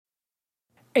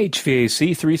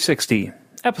HVAC 360,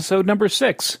 episode number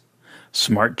 6,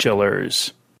 Smart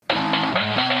Chillers.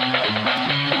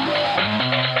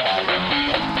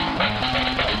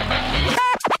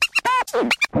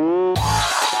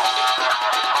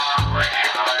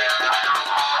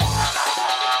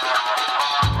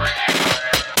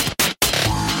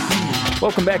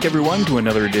 Welcome back, everyone, to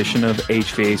another edition of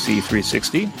HVAC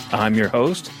 360. I'm your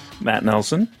host, Matt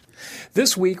Nelson.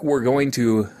 This week, we're going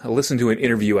to listen to an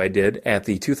interview I did at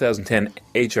the 2010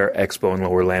 HR Expo in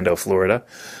Orlando, Florida,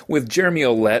 with Jeremy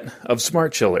Ouellette of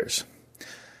Smart Chillers.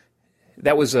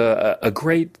 That was a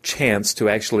great chance to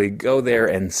actually go there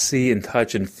and see and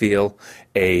touch and feel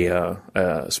a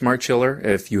smart chiller.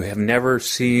 If you have never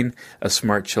seen a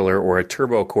smart chiller or a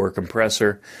turbo core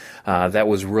compressor, that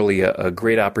was really a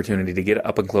great opportunity to get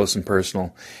up and close and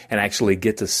personal and actually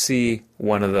get to see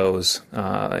one of those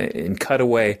in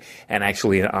cutaway and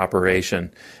actually in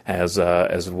operation, as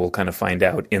we'll kind of find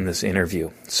out in this interview.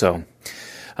 So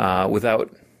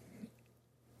without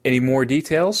any more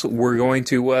details, we're going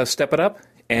to step it up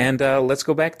and let's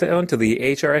go back onto the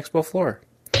HR Expo floor.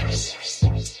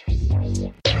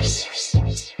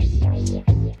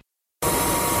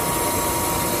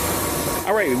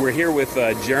 All right, we're here with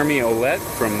Jeremy Ouellette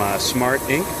from Smart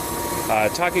Inc.,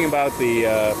 talking about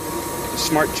the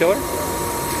Smart Chiller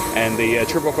and the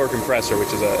turbo core compressor,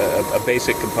 which is a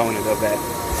basic component of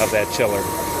that chiller.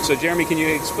 So, Jeremy, can you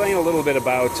explain a little bit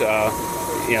about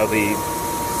the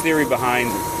theory behind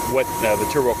what the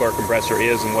turbo core compressor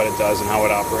is and what it does and how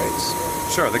it operates?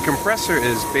 Sure. The compressor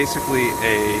is basically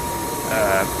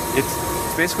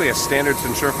it's basically a standard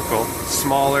centrifugal,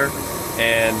 smaller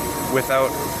and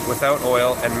without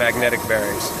oil and magnetic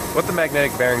bearings. What the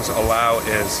magnetic bearings allow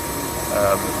is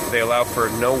they allow for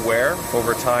no wear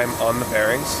over time on the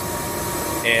bearings,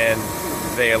 and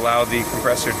they allow the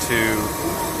compressor to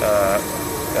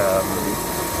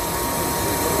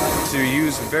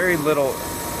use very little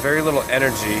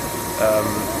energy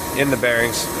in the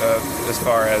bearings as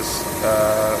far as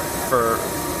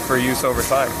for use over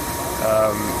time.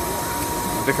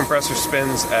 The compressor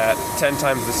spins at 10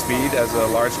 times the speed as a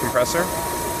large compressor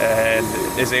and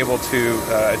is able to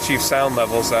achieve sound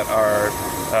levels that are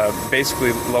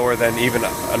basically lower than even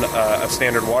a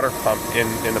standard water pump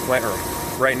in the plant room.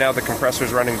 Right now, the compressor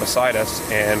is running beside us,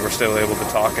 and we're still able to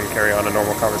talk and carry on a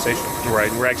normal conversation.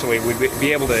 Right. We'd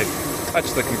be able to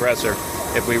touch the compressor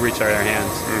if we reach our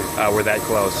hands. We're that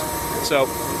close. So,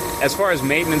 as far as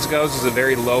maintenance goes, it's a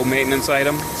very low maintenance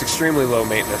item. It's extremely low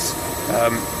maintenance.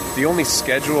 The only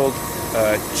scheduled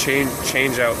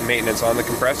change-out maintenance on the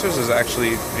compressors is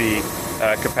actually the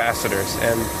capacitors,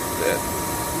 and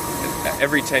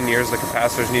every 10 years the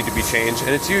capacitors need to be changed,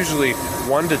 and it's usually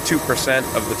 1 to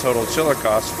 2% of the total chiller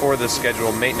cost for the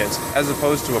scheduled maintenance, as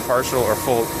opposed to a partial or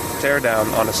full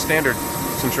teardown on a standard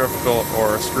centrifugal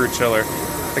or screw chiller.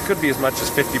 It could be as much as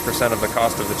 50% of the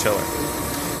cost of the chiller.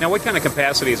 Now, what kind of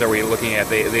capacities are we looking at?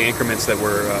 The increments that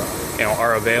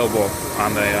are available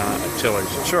on the chillers?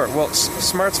 Sure. Well,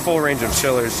 Smart's full range of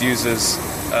chillers uses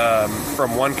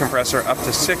from one compressor up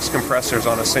to 6 compressors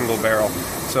on a single barrel.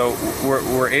 So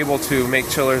we're able to make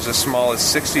chillers as small as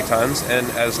 60 tons and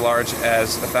as large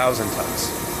as 1,000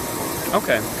 tons.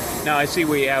 Okay. Now I see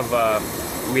we have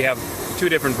 2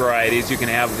 different varieties. You can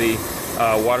have the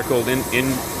water-cooled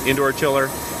indoor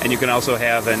chiller, and you can also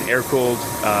have an air-cooled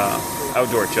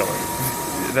outdoor chiller.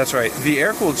 That's right. The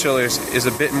air-cooled chillers is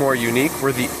a bit more unique.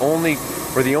 We're the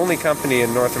only company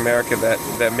in North America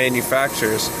that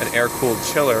manufactures an air-cooled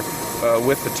chiller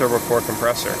with the turbo core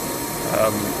compressor.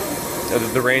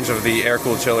 The range of the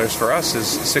air-cooled chillers for us is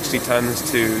 60 tons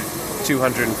to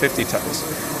 250 tons.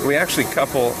 We actually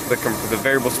couple the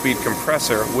variable speed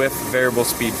compressor with variable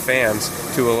speed fans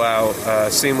to allow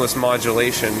seamless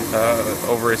modulation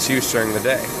over its use during the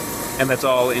day. And that's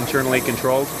all internally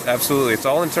controlled? Absolutely. It's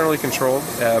all internally controlled.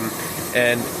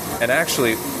 And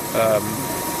actually,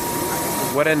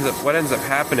 what ends up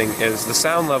happening is the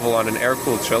sound level on an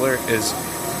air-cooled chiller is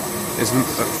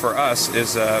for us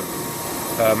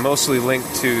mostly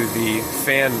linked to the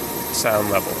fan sound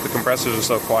level. The compressors are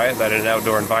so quiet that in an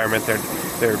outdoor environment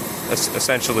they're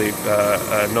essentially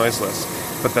noiseless.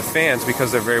 But the fans,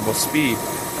 because they're variable speed,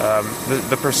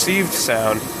 the perceived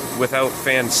sound without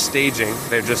fan staging,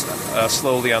 they're just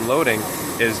slowly unloading,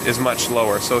 is much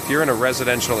lower. So if you're in a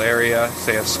residential area,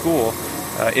 say a school,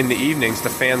 in the evenings the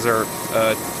fans are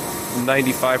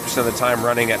 95% of the time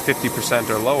running at 50%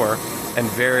 or lower and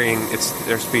varying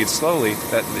their speed slowly,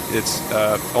 that it's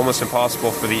almost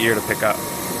impossible for the ear to pick up.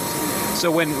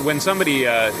 So when somebody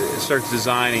starts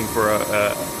designing for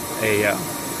a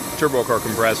turbo core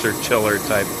compressor chiller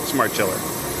type smart chiller,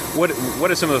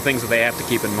 what are some of the things that they have to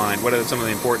keep in mind? What are some of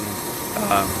the important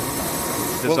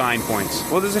design points?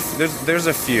 Well, there's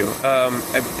a few.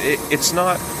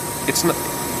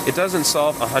 It doesn't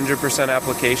solve 100%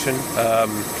 application.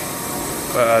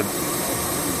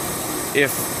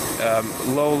 If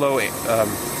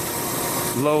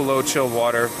low chilled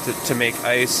water to make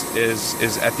ice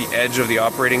is at the edge of the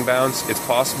operating bounds, it's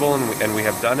possible, and we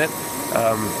have done it.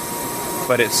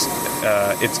 But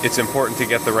it's important to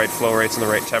get the right flow rates and the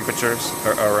right temperatures,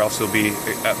 or else you'll be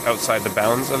outside the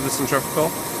bounds of the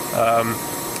centrifugal.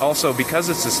 Also, because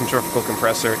it's a centrifugal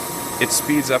compressor, it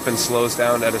speeds up and slows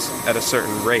down at a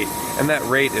certain rate, and that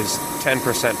rate is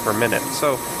 10% per minute.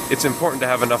 So it's important to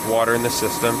have enough water in the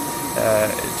system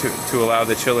to allow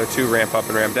the chiller to ramp up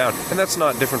and ramp down. And that's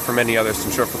not different from any other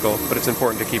centrifugal, but it's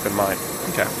important to keep in mind.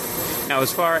 Okay. Now,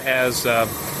 as far as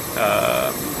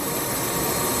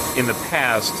in the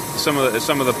past, some of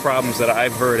the problems that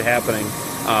I've heard happening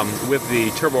with the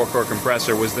turbo-core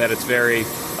compressor was that it's very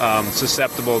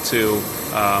susceptible to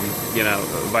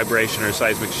vibration or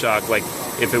seismic shock. Like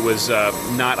if it was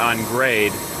not on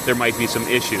grade, there might be some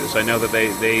issues. I know that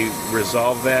they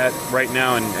resolve that right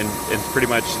now, and pretty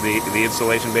much the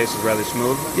installation base is rather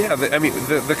smooth. Yeah,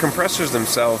 the compressors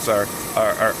themselves are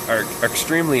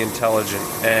extremely intelligent,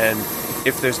 and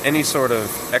if there's any sort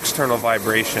of external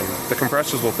vibration, the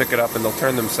compressors will pick it up and they'll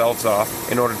turn themselves off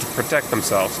in order to protect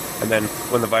themselves. And then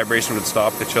when the vibration would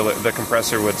stop, the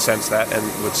compressor would sense that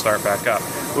and would start back up.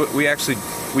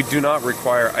 We do not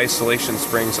require isolation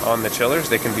springs on the chillers.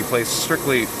 They can be placed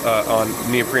strictly on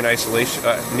neoprene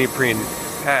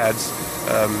pads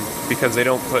because they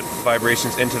don't put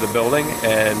vibrations into the building,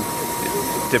 and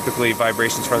typically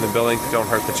vibrations from the building don't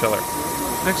hurt the chiller.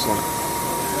 Excellent.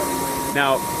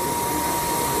 Now,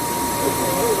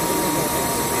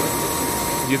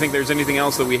 do you think there's anything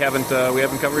else that we haven't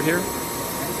covered here?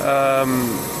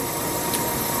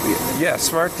 Yeah,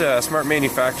 Smart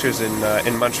manufactures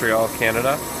in Montreal,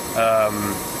 Canada.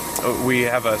 We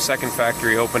have a second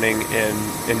factory opening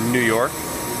in New York.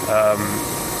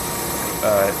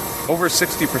 Over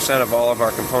 60% of all of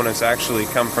our components actually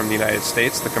come from the United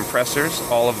States. The compressors,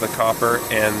 all of the copper,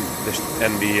 and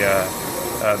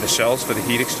the shells for the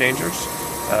heat exchangers.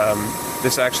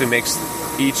 This actually makes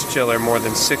each chiller more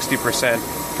than 60%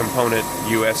 component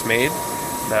U.S. made.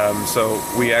 So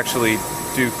we actually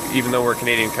do, even though we're a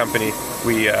Canadian company,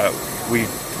 we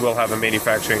will have a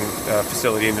manufacturing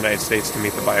facility in the United States to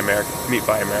meet Buy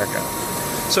America.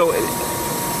 So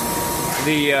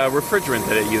the refrigerant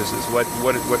that it uses, what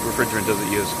refrigerant does it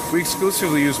use? We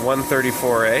exclusively use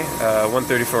 134A.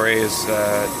 134A is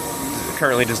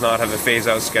currently does not have a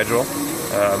phase-out schedule,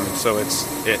 so it's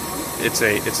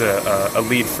a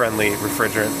lead-friendly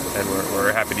refrigerant, and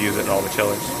we're happy to use it in all the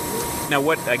chillers. Now,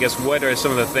 what are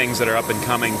some of the things that are up and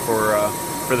coming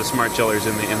for the smart chillers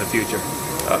in the future?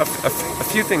 A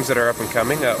few things that are up and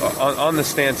coming. On the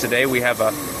stand today, we have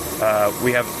a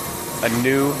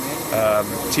new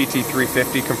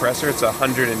TT350 compressor. It's a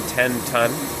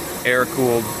 110-ton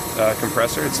air-cooled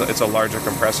compressor. It's a larger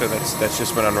compressor that's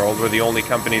just been unrolled. We're the only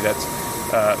company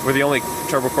we're the only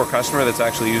turbo-core customer that's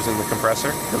actually using the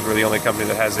compressor, because we're the only company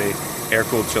that has a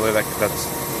air-cooled chiller that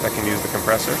can use the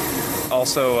compressor.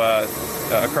 Also,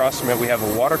 across from it, we have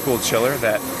a water-cooled chiller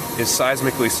that is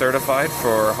seismically certified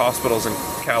for hospitals in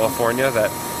California.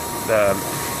 That,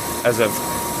 as of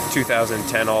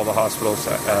 2010, all the hospitals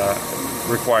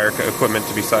require equipment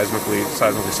to be seismically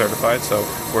certified. So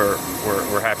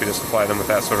we're happy to supply them with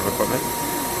that sort of equipment.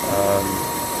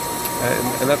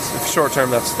 And that's short term.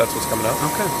 That's what's coming out.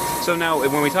 Okay. So now,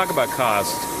 when we talk about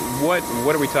cost, what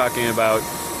are we talking about?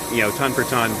 Ton per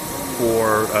ton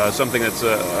for something that's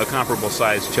a comparable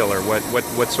size chiller.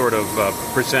 What sort of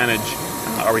percentage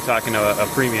are we talking a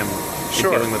premium in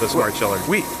dealing with a smart chiller?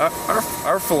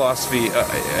 Our philosophy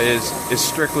is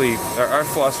strictly our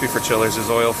philosophy for chillers is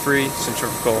oil-free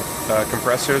centrifugal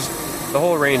compressors. The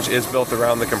whole range is built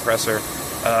around the compressor.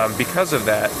 Because of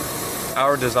that,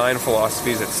 our design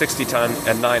philosophies at 60 ton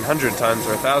and 900 tons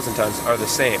or 1,000 tons are the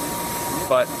same.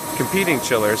 But competing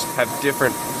chillers have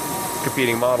different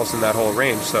competing models in that whole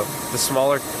range. So the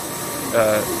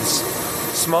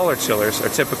smaller chillers are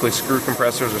typically screw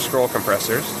compressors or scroll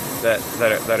compressors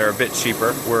that are a bit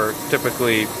cheaper. We're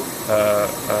typically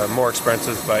more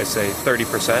expensive by, say,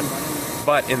 30%.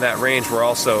 But in that range, we're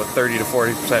also 30 to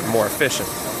 40% more efficient.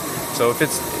 So if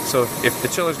the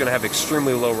chiller is going to have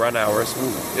extremely low run hours,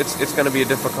 it's going to be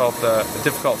difficult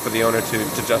for the owner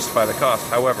to justify the cost.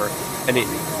 However,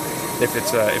 if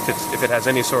it has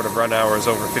any sort of run hours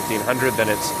over 1,500, then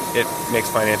it makes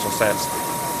financial sense.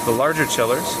 The larger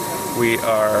chillers, we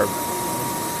are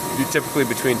typically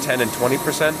between 10 and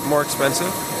 20% more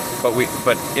expensive.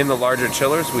 But in the larger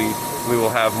chillers, we will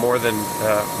have more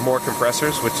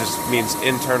compressors, which means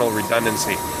internal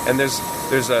redundancy, and there's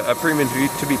a premium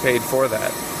to be paid for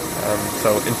that.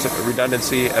 So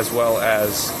redundancy as well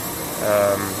as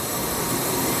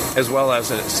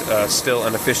still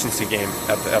an efficiency game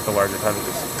at the larger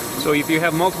tonnages. So if you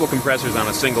have multiple compressors on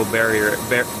a single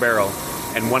barrel,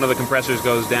 and one of the compressors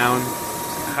goes down,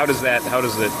 how does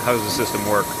the system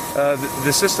work?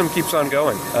 The system keeps on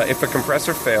going. If a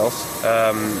compressor fails,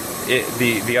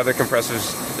 the other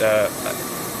compressors.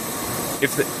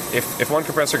 If one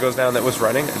compressor goes down that was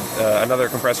running, another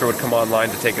compressor would come online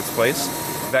to take its place.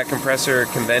 That compressor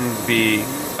can then be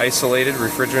isolated,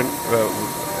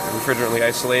 refrigerantly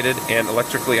isolated, and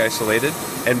electrically isolated,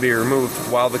 and be removed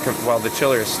while the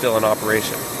chiller is still in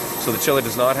operation. So the chiller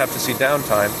does not have to see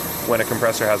downtime when a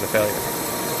compressor has a failure.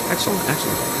 Excellent.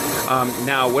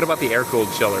 Now, what about the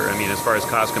air-cooled chiller? I mean, as far as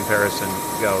cost comparison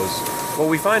goes. Well,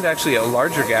 we find actually a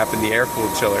larger gap in the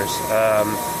air-cooled chillers,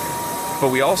 but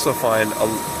we also find a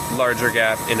larger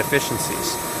gap in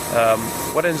efficiencies.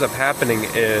 What ends up happening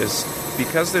is,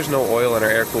 because there's no oil in our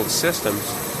air-cooled systems,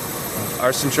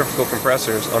 our centrifugal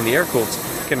compressors on the air-cooled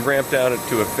can ramp down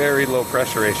to a very low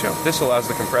pressure ratio. This allows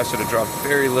the compressor to draw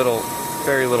very little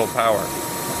power.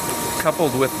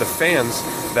 Coupled with the fans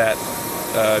that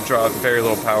draw very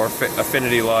little power,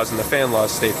 affinity laws and the fan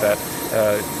laws state that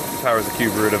power is the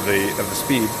cube root of the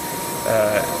speed.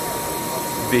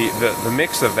 The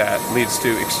mix of that leads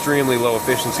to extremely low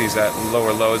efficiencies at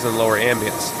lower lows and lower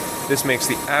ambience. This makes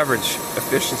the average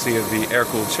efficiency of the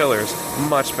air-cooled chillers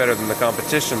much better than the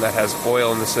competition that has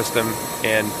oil in the system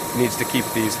and needs to keep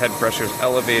these head pressures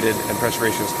elevated and pressure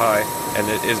ratios high, and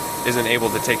it isn't able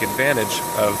to take advantage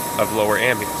of lower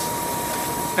ambience.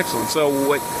 Excellent. So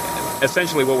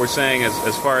essentially what we're saying is,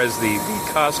 as far as the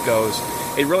cost goes,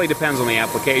 it really depends on the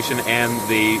application and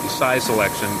the size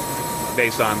selection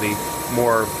based on the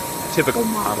more typical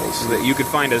models. That you could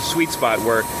find a sweet spot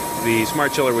where the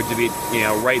smart chiller would be,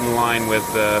 right in line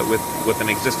with an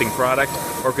existing product,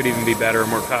 or could even be better,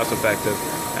 more cost effective,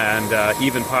 and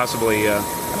even possibly,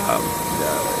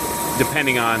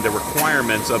 depending on the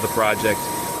requirements of the project,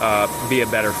 be a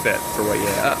better fit for what you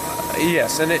have.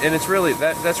 Yes, and it's really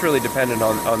that's really dependent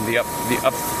on the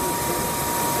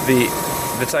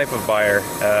type of buyer.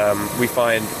 We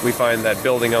find that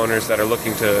building owners that are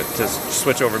looking to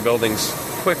switch over buildings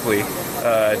quickly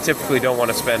typically don't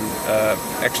want to spend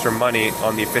extra money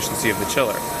on the efficiency of the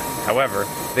chiller. However,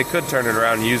 they could turn it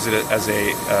around and use it as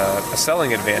a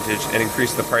selling advantage and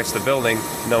increase the price of the building,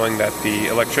 knowing that the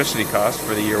electricity cost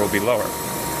for the year will be lower.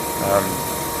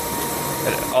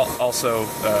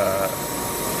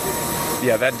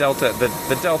 That delta, the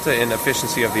delta in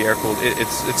efficiency of the air-cooled,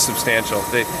 it's substantial.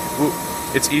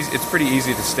 It's pretty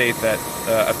easy to state that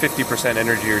a 50%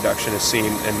 energy reduction is seen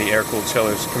in the air-cooled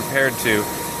chillers compared to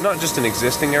not just an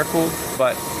existing air-cooled,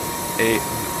 but a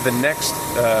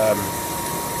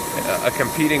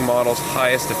competing model's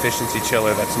highest efficiency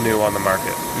chiller that's new on the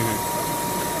market.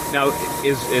 Mm-hmm. Now,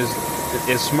 is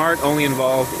Smart only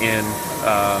involved in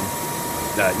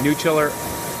new chiller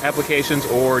applications,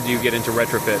 or do you get into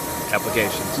retrofit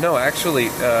applications? No, actually,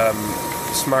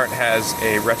 Smart has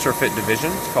a retrofit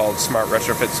division called Smart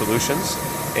Retrofit Solutions,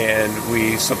 and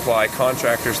we supply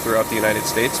contractors throughout the United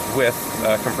States with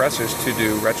compressors to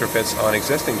do retrofits on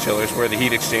existing chillers where the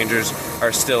heat exchangers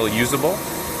are still usable.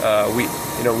 We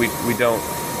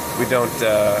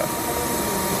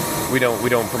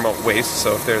don't promote waste.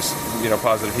 So if there's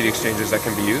positive heat exchangers that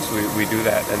can be used, we do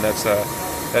that, and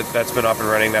that's been up and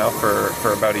running now for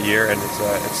about a year, and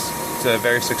it's a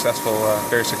very successful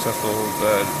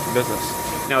business.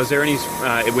 Now, is there any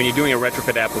when you're doing a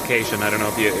retrofit application? I don't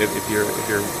know if you're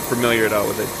familiar at all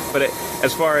with it, but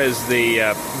as far as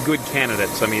the good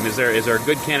candidates, I mean, is there a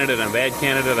good candidate and a bad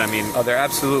candidate? I mean, there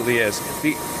absolutely is,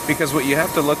 because what you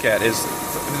have to look at is,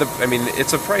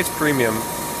 it's a price premium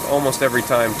almost every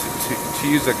time to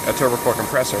use a turbocore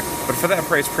compressor, but for that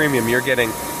price premium, you're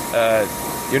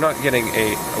not getting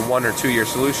a 1 or 2 year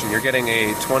solution. You're getting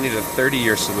a 20 to 30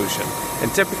 year solution,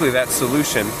 and typically that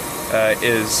solution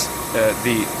is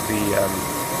the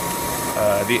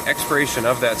expiration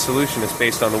of that solution is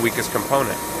based on the weakest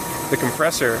component. The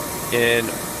compressor in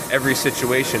every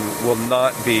situation will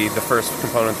not be the first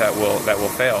component that will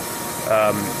fail.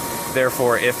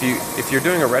 Therefore, if you're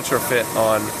doing a retrofit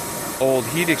on old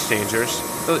heat exchangers,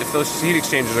 if those heat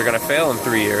exchangers are going to fail in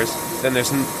 3 years, then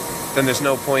there's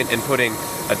no point in putting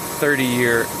a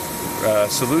 30-year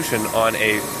solution on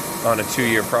a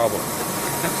 2-year problem.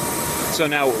 So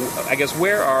now, I guess,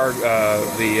 where are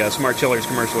the smart chillers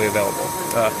commercially available?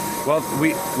 Well,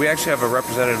 we actually have a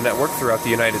representative network throughout the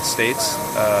United States,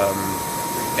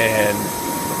 and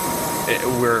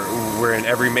we're in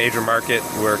every major market.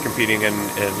 We're competing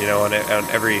on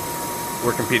every.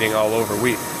 We're competing all over.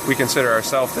 We consider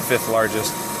ourselves the 5th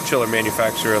largest chiller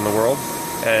manufacturer in the world,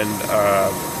 and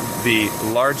the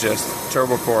largest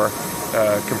turbocore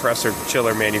compressor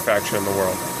chiller manufacturer in the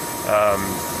world.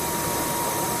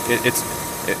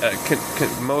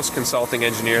 Most consulting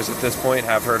engineers at this point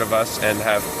have heard of us and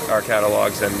have our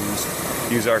catalogs and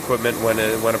use our equipment when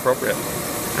appropriate.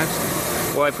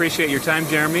 Excellent. Well, I appreciate your time,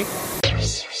 Jeremy.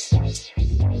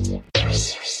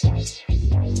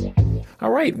 All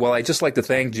right. Well, I'd just like to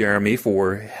thank Jeremy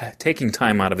for taking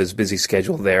time out of his busy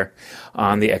schedule there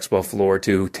on the expo floor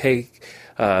to take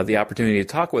the opportunity to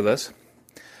talk with us.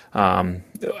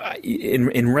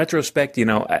 In retrospect,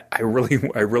 I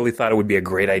really thought it would be a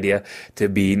great idea to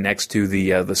be next to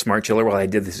the smart chiller while I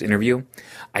did this interview.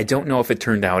 I don't know if it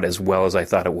turned out as well as I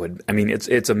thought it would. I mean,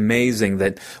 it's amazing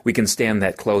that we can stand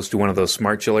that close to one of those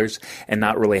smart chillers and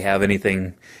not really have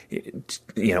anything,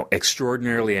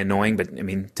 extraordinarily annoying. But I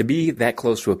mean, to be that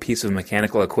close to a piece of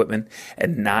mechanical equipment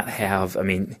and not have,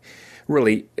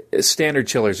 really, standard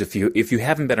chillers, if you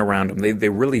haven't been around them, they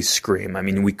really scream. I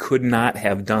mean, we could not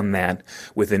have done that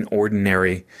with an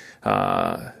ordinary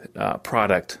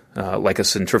product like a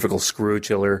centrifugal screw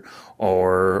chiller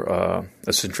or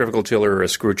a centrifugal chiller or a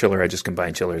screw chiller. I just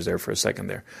combined chillers there for a second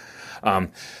there.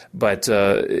 But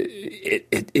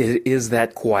it is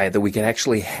that quiet that we can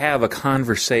actually have a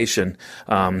conversation.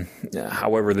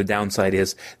 However, the downside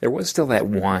is there was still that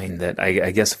whine that I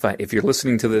guess if you're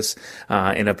listening to this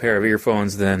in a pair of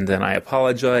earphones, then I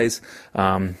apologize.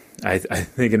 I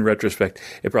think in retrospect,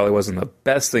 it probably wasn't the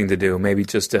best thing to do. Maybe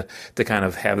just to kind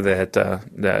of have that to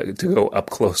go up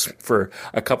close for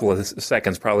a couple of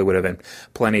seconds probably would have been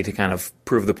plenty to kind of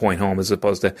prove the point home, as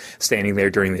opposed to standing there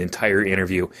during the entire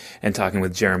interview and talking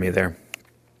with Jeremy there.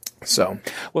 So,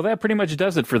 well, that pretty much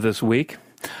does it for this week.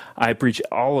 I appreciate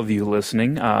all of you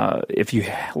listening. If you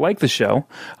like the show,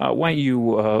 why don't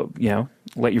you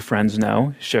let your friends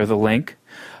know, share the link,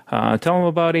 tell them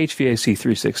about HVAC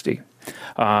 360.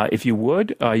 If you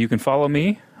would, you can follow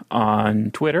me on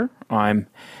Twitter. I'm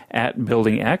at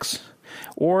BuildingX.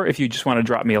 Or if you just want to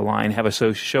drop me a line, have a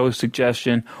show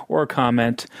suggestion or a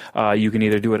comment, you can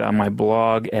either do it on my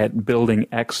blog at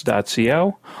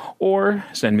buildingx.co or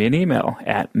send me an email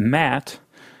at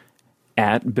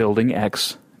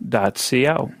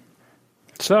matt@buildingx.co.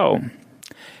 So,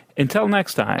 until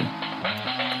next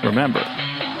time, remember,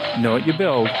 know what you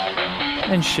build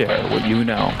and share what you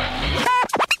know.